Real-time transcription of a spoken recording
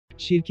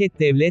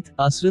Şirket-devlet,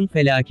 asrın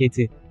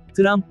felaketi.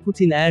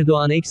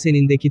 Trump-Putin-Erdoğan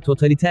eksenindeki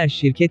totaliter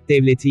şirket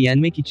devleti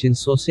yenmek için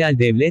sosyal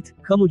devlet,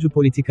 kamucu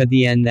politika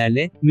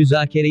diyenlerle,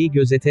 müzakereyi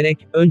gözeterek,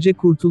 önce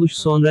kurtuluş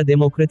sonra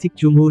Demokratik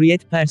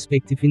Cumhuriyet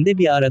perspektifinde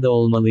bir arada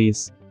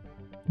olmalıyız.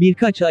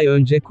 Birkaç ay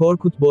önce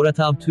Korkut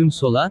Boratav tüm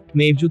sola,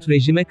 mevcut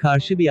rejime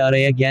karşı bir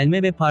araya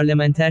gelme ve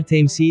parlamenter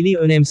temsili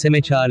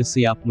önemseme çağrısı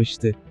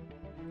yapmıştı.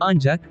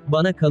 Ancak,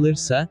 bana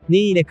kalırsa, ne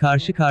ile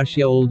karşı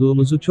karşıya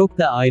olduğumuzu çok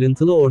da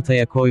ayrıntılı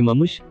ortaya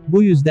koymamış,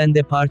 bu yüzden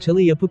de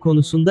parçalı yapı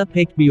konusunda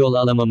pek bir yol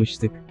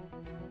alamamıştık.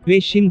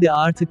 Ve şimdi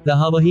artık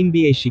daha vahim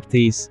bir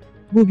eşikteyiz.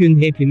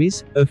 Bugün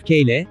hepimiz,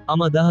 öfkeyle,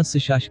 ama dahası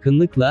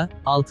şaşkınlıkla,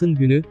 Altın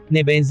Günü,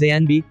 ne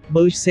benzeyen bir,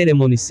 bağış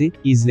seremonisi,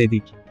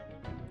 izledik.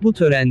 Bu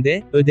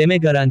törende, ödeme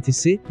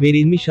garantisi,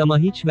 verilmiş ama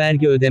hiç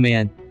vergi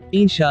ödemeyen,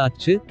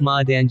 inşaatçı,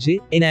 madenci,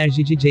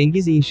 enerjici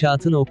Cengiz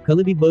İnşaat'ın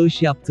okkalı bir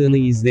bağış yaptığını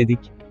izledik.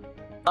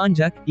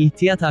 Ancak,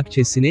 ihtiyat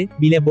akçesini,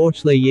 bile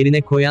borçla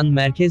yerine koyan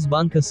Merkez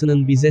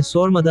Bankası'nın bize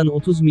sormadan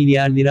 30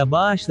 milyar lira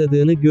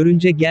bağışladığını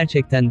görünce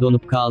gerçekten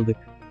donup kaldık.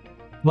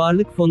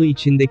 Varlık fonu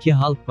içindeki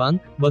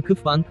Halkbank,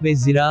 Vakıfbank ve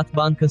Ziraat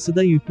Bankası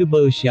da yüklü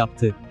bağış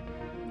yaptı.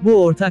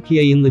 Bu ortak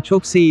yayınlı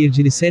çok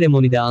seyircili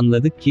seremonide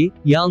anladık ki,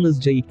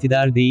 yalnızca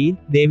iktidar değil,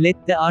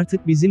 devlet de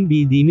artık bizim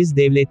bildiğimiz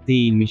devlet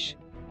değilmiş.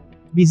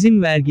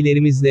 Bizim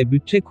vergilerimizle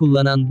bütçe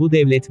kullanan bu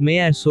devlet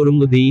meğer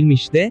sorumlu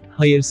değilmiş de,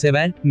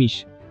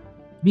 hayırsevermiş.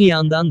 Bir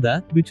yandan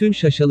da, bütün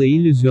şaşalı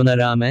illüzyona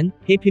rağmen,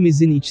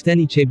 hepimizin içten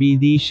içe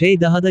bildiği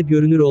şey daha da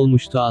görünür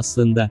olmuştu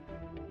aslında.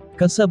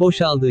 Kasa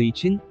boşaldığı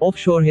için,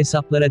 offshore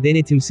hesaplara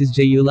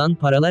denetimsizce yığılan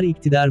paralar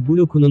iktidar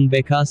blokunun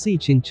bekası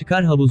için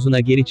çıkar havuzuna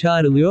geri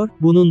çağrılıyor,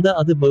 bunun da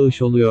adı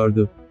bağış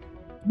oluyordu.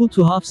 Bu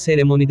tuhaf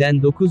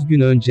seremoniden 9 gün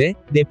önce,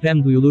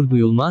 deprem duyulur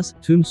duyulmaz,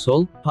 tüm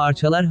sol,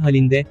 parçalar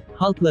halinde,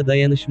 halkla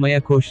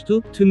dayanışmaya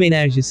koştu, tüm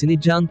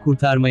enerjisini can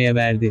kurtarmaya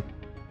verdi.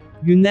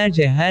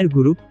 Günlerce her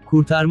grup,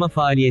 kurtarma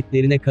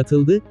faaliyetlerine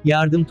katıldı,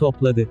 yardım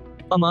topladı.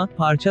 Ama,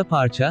 parça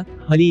parça,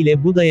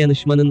 haliyle bu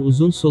dayanışmanın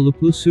uzun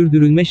soluklu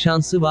sürdürülme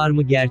şansı var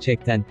mı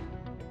gerçekten?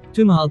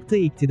 Tüm halkta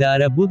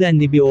iktidara bu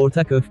denli bir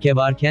ortak öfke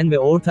varken ve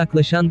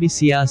ortaklaşan bir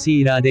siyasi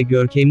irade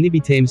görkemli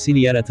bir temsil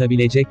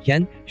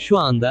yaratabilecekken, şu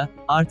anda,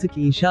 artık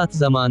inşaat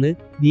zamanı,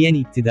 diyen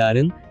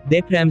iktidarın,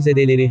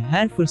 depremzedeleri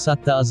her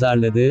fırsatta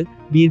azarladığı,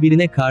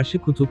 birbirine karşı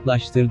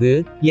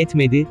kutuplaştırdığı,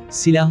 yetmedi,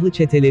 silahlı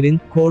çetelerin,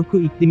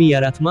 korku iklimi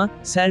yaratma,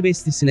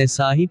 serbestisine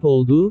sahip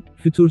olduğu,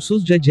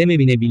 fütursuzca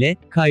cemevine bile,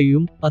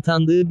 kayyum,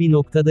 atandığı bir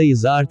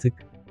noktadayız artık.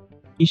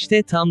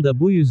 İşte tam da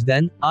bu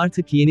yüzden,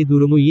 artık yeni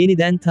durumu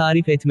yeniden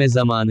tarif etme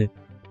zamanı.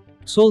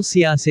 Sol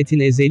siyasetin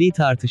ezeli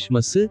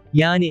tartışması,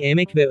 yani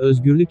Emek ve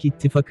Özgürlük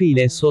İttifakı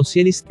ile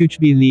Sosyalist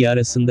Güç Birliği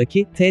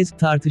arasındaki tez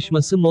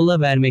tartışması mola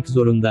vermek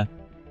zorunda.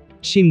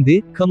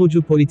 Şimdi,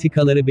 kamucu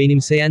politikaları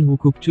benimseyen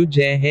hukukçu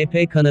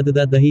CHP kanadı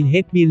da dahil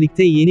hep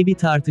birlikte yeni bir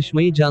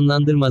tartışmayı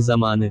canlandırma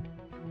zamanı.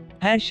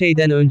 Her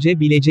şeyden önce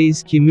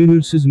bileceğiz ki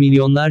mühürsüz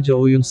milyonlarca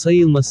oyun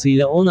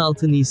sayılmasıyla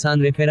 16 Nisan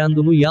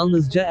referandumu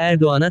yalnızca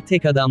Erdoğan'a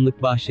tek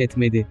adamlık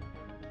bahşetmedi.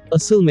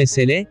 Asıl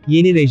mesele,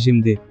 yeni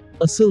rejimdi.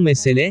 Asıl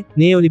mesele,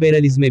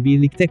 neoliberalizme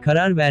birlikte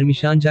karar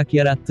vermiş ancak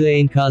yarattığı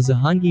enkazı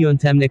hangi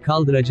yöntemle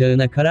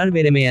kaldıracağına karar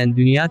veremeyen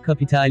dünya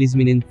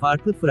kapitalizminin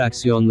farklı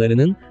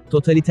fraksiyonlarının,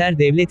 totaliter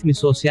devlet mi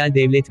sosyal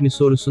devlet mi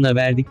sorusuna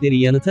verdikleri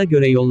yanıta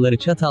göre yolları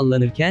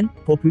çatallanırken,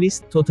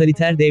 popülist,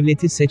 totaliter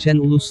devleti seçen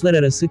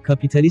uluslararası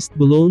kapitalist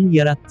bloğun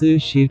yarattığı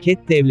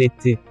şirket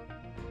devletti.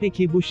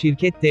 Peki bu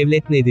şirket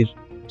devlet nedir?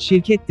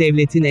 Şirket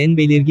devletin en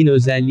belirgin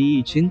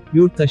özelliği için,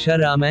 yurttaşa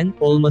rağmen,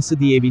 olması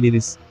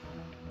diyebiliriz.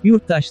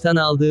 Yurttaştan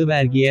aldığı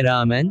vergiye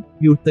rağmen,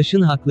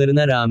 yurttaşın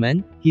haklarına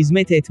rağmen,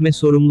 hizmet etme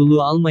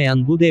sorumluluğu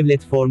almayan bu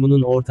devlet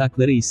formunun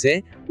ortakları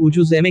ise,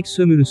 ucuz emek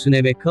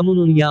sömürüsüne ve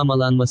kamunun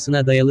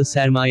yağmalanmasına dayalı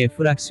sermaye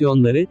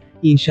fraksiyonları,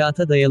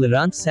 inşaata dayalı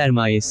rant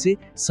sermayesi,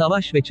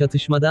 savaş ve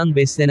çatışmadan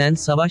beslenen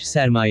savaş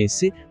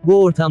sermayesi,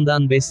 bu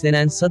ortamdan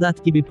beslenen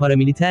Sadat gibi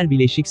paramiliter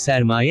bileşik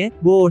sermaye,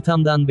 bu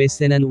ortamdan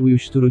beslenen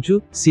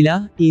uyuşturucu,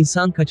 silah,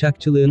 insan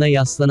kaçakçılığına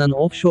yaslanan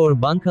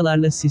offshore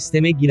bankalarla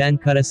sisteme giren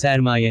kara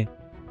sermaye.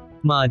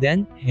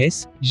 Maden,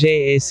 HES,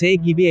 JES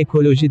gibi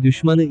ekoloji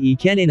düşmanı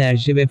ilkel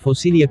enerji ve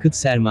fosil yakıt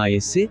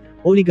sermayesi,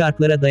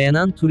 oligarklara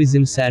dayanan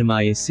turizm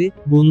sermayesi,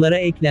 bunlara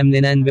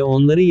eklemlenen ve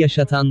onları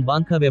yaşatan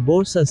banka ve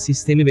borsa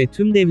sistemi ve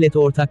tüm devlet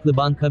ortaklı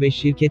banka ve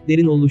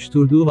şirketlerin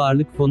oluşturduğu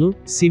varlık fonu,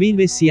 sivil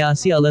ve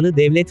siyasi alanı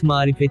devlet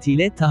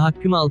marifetiyle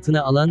tahakküm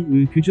altına alan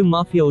ülkücü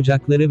mafya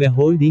ocakları ve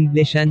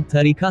holdingleşen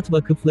tarikat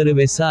vakıfları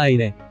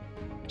vesaire.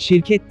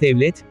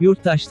 Şirket-devlet,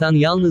 yurttaştan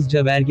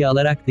yalnızca vergi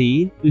alarak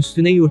değil,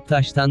 üstüne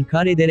yurttaştan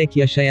kar ederek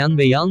yaşayan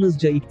ve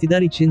yalnızca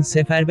iktidar için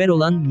seferber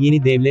olan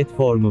yeni devlet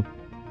formu.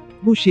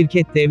 Bu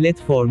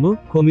şirket-devlet formu,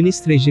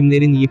 komünist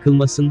rejimlerin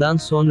yıkılmasından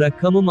sonra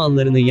kamu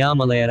mallarını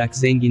yağmalayarak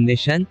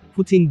zenginleşen,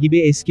 Putin gibi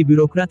eski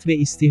bürokrat ve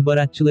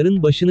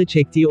istihbaratçıların başını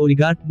çektiği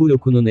oligark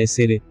blokunun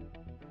eseri.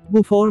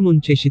 Bu formun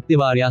çeşitli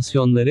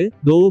varyasyonları,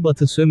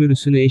 Doğu-Batı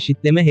sömürüsünü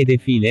eşitleme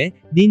hedefiyle,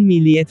 din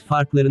milliyet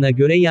farklarına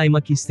göre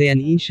yaymak isteyen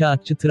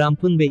inşaatçı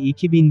Trump'ın ve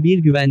 2001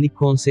 güvenlik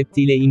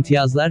konseptiyle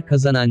imtiyazlar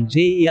kazanan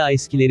CIA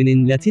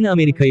eskilerinin Latin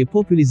Amerika'yı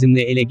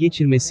popülizmle ele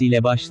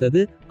geçirmesiyle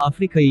başladı,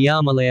 Afrika'yı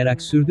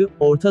yağmalayarak sürdü,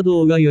 Orta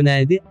Doğu'ya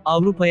yöneldi,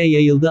 Avrupa'ya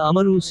yayıldı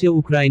ama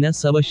Rusya-Ukrayna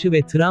savaşı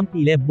ve Trump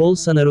ile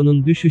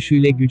Bolsonaro'nun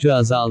düşüşüyle gücü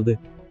azaldı.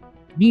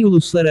 Bir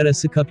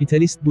uluslararası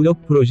kapitalist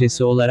blok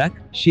projesi olarak,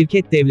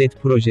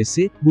 şirket-devlet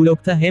projesi,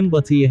 blokta hem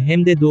Batı'yı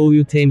hem de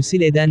Doğu'yu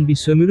temsil eden bir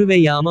sömürü ve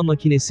yağma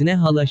makinesine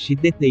hala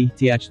şiddetle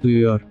ihtiyaç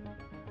duyuyor.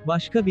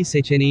 Başka bir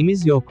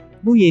seçeneğimiz yok.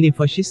 Bu yeni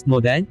faşist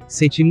model,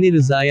 seçimli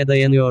rızaya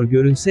dayanıyor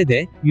görünse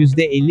de,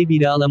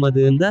 %51'i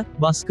alamadığında,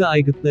 baskı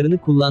aygıtlarını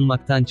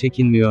kullanmaktan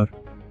çekinmiyor.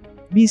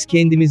 Biz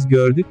kendimiz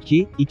gördük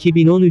ki,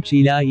 2013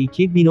 ila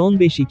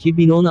 2015,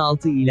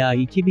 2016 ila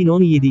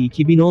 2017,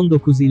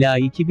 2019 ila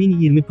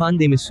 2020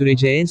 pandemi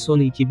süreci en son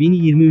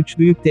 2023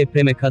 büyük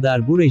depreme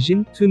kadar bu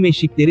rejim, tüm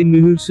eşikleri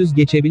mühürsüz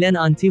geçebilen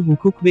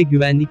anti-hukuk ve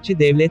güvenlikçi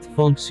devlet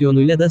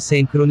fonksiyonuyla da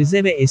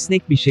senkronize ve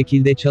esnek bir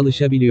şekilde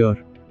çalışabiliyor.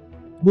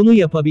 Bunu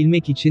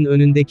yapabilmek için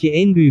önündeki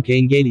en büyük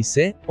engel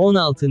ise,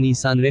 16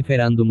 Nisan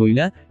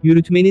referandumuyla,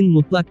 yürütmenin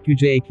mutlak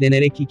gücü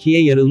eklenerek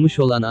ikiye yarılmış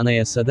olan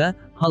anayasada,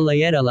 hala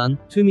yer alan,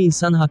 tüm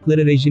insan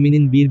hakları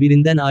rejiminin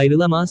birbirinden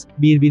ayrılamaz,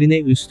 birbirine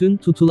üstün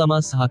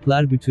tutulamaz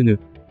haklar bütünü.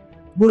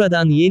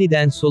 Buradan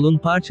yeniden solun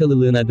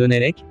parçalılığına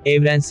dönerek,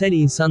 evrensel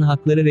insan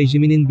hakları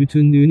rejiminin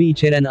bütünlüğünü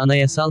içeren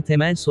anayasal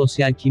temel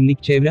sosyal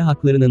kimlik çevre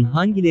haklarının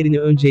hangilerini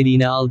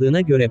önceliğine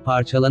aldığına göre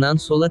parçalanan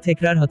sola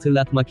tekrar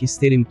hatırlatmak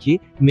isterim ki,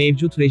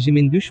 mevcut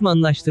rejimin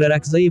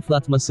düşmanlaştırarak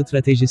zayıflatma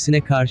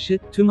stratejisine karşı,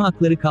 tüm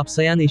hakları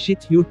kapsayan eşit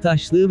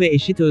yurttaşlığı ve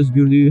eşit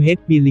özgürlüğü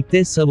hep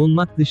birlikte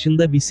savunmak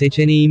dışında bir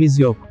seçeneğimiz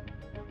yok.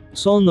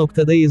 Son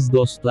noktadayız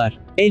dostlar.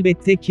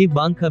 Elbette ki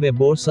banka ve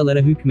borsalara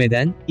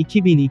hükmeden,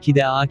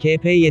 2002'de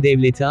AKP'ye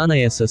devleti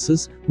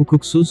anayasasız,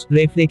 hukuksuz,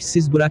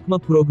 reflekssiz bırakma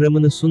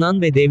programını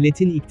sunan ve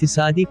devletin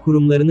iktisadi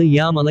kurumlarını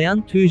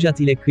yağmalayan TUSİAD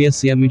ile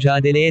kıyasıya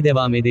mücadeleye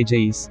devam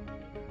edeceğiz.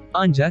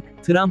 Ancak,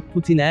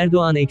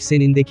 Trump-Putin-Erdoğan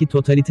eksenindeki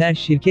totaliter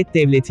şirket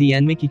devleti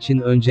yenmek için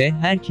önce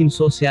her kim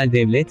sosyal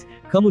devlet,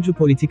 kamucu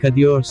politika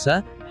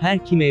diyorsa,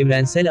 her kim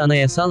evrensel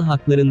anayasal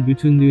hakların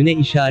bütünlüğüne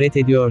işaret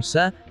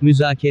ediyorsa,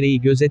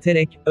 müzakereyi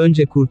gözeterek,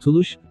 önce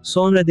kurtuluş,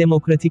 sonra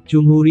Demokratik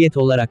Cumhuriyet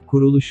olarak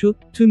kuruluşu,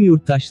 tüm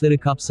yurttaşları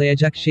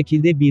kapsayacak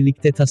şekilde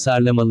birlikte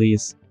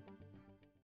tasarlamalıyız.